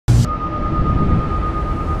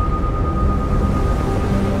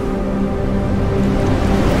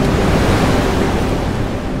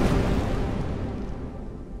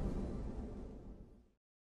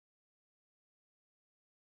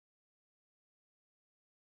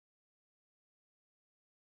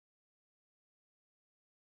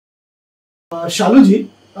Shalu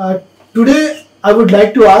today I would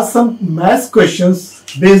like to ask some math questions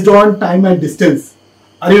based on time and distance.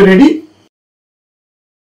 Are you ready?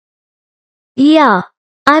 Yeah,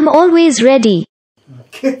 I'm always ready.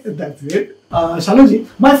 Okay, that's great. Shalu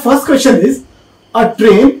my first question is, a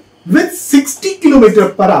train with 60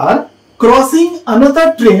 km per hour crossing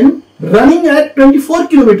another train running at 24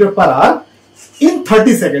 km per hour in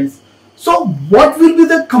 30 seconds. So what will be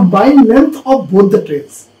the combined length of both the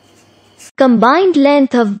trains? Combined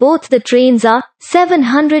length of both the trains are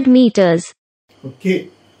 700 meters. Okay.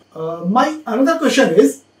 My another question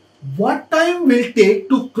is, what time will take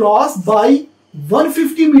to cross by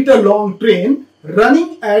 150-meter long train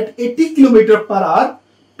running at 80 km per hour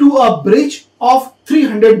to a bridge of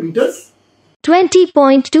 300 meters?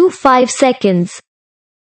 20.25 seconds.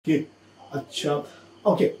 Okay. Achha.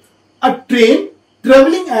 Okay. A train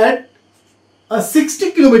traveling at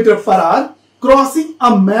 60 km per hour crossing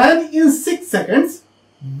a man in 6 seconds.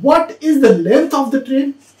 What is the length of the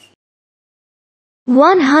train?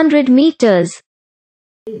 100 meters.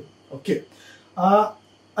 Okay.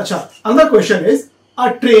 Another question is,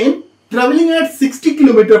 a train traveling at 60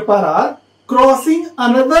 km per hour crossing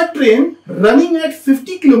another train running at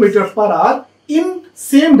 50 km per hour in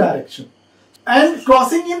same direction and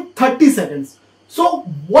crossing in 30 seconds. So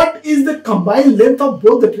what is the combined length of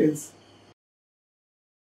both the trains?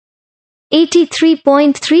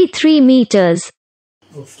 83.33 meters.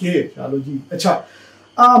 Okay, Shaluji.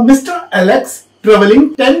 Mr. Alex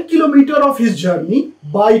traveling 10 km of his journey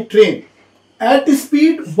by train at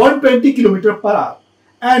speed 120 km per hour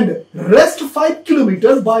and rest 5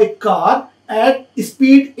 km by car at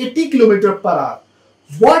speed 80 km per hour.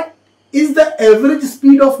 What is the average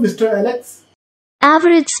speed of Mr. Alex?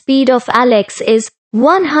 Average speed of Alex is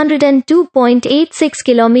 102.86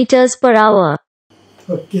 kilometers per hour.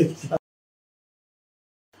 Okay.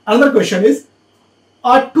 Another question is,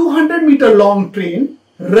 a 200-meter long train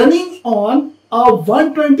running on a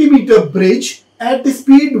 120-meter bridge at the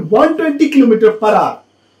speed 120 km per hour.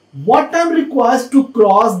 What time requires to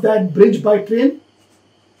cross that bridge by train?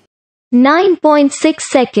 9.6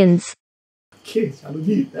 seconds. Okay,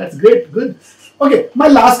 Shaluji, that's great, good. Okay, my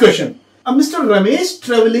last question. Mr. Ramesh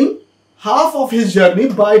traveling half of his journey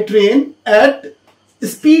by train at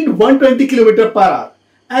speed 120 km per hour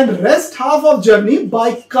and rest half of journey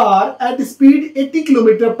by car at speed 80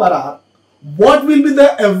 km per hour. What will be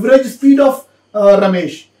the average speed of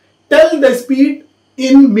Ramesh? Tell the speed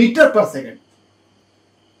in meter per second.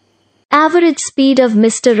 Average speed of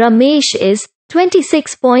Mr. Ramesh is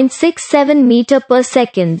 26.67 meter per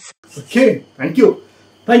second. Okay, thank you.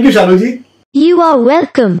 Thank you, Shaluji. You are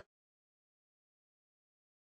welcome.